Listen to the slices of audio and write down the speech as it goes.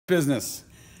business.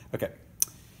 Okay.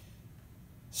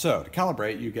 So to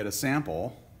calibrate, you get a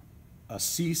sample, a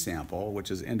C sample, which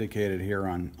is indicated here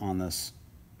on this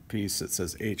piece that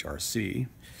says HRC.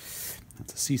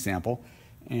 That's a C sample.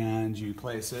 And you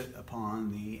place it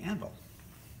upon the anvil.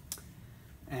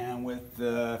 And with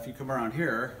the, if you come around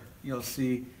here, you'll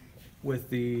see with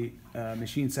the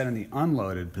machine set in the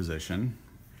unloaded position,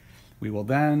 we will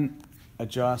then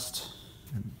adjust,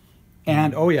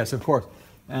 and oh yes, of course,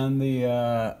 and the,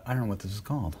 I don't know what this is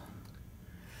called.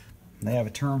 They have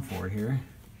a term for it here.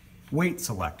 Weight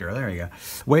selector, there you go.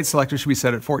 Weight selector should be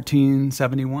set at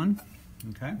 1471,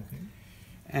 okay?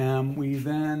 And we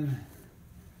then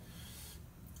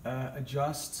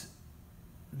adjust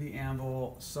the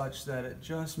anvil such that it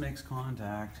just makes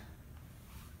contact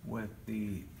with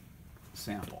the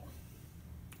sample.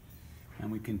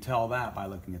 And we can tell that by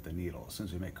looking at the needle. As soon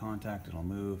as we make contact, it'll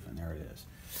move, and there it is.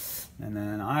 And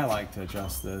then I like to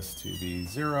adjust this to be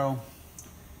 0,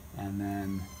 and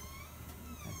then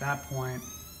at that point,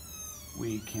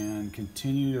 we can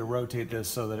continue to rotate this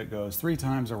so that it goes 3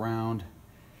 times around.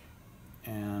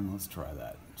 And let's try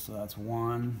that. So that's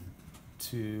 1,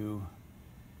 2,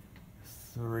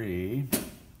 3.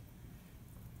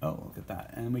 Oh, look at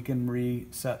that. And we can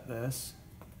reset this.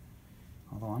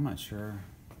 Although I'm not sure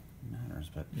it matters,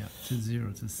 but yeah, to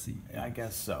 0 to C. I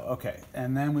guess so. Okay,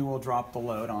 and then we will drop the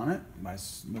load on it by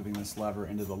moving this lever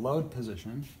into the load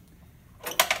position.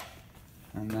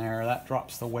 And there, that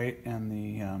drops the weight and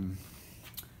the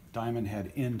diamond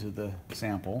head into the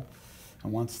sample.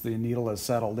 And once the needle is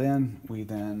settled in, we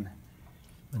then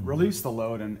release the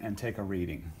load and take a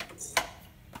reading.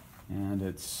 And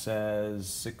it says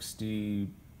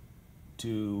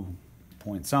 62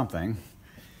 point something.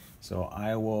 So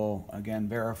I will again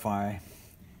verify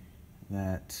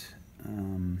that,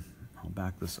 I'll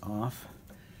back this off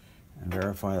and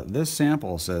verify that this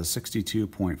sample says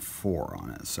 62.4 on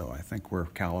it. So I think we're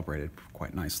calibrated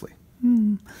quite nicely.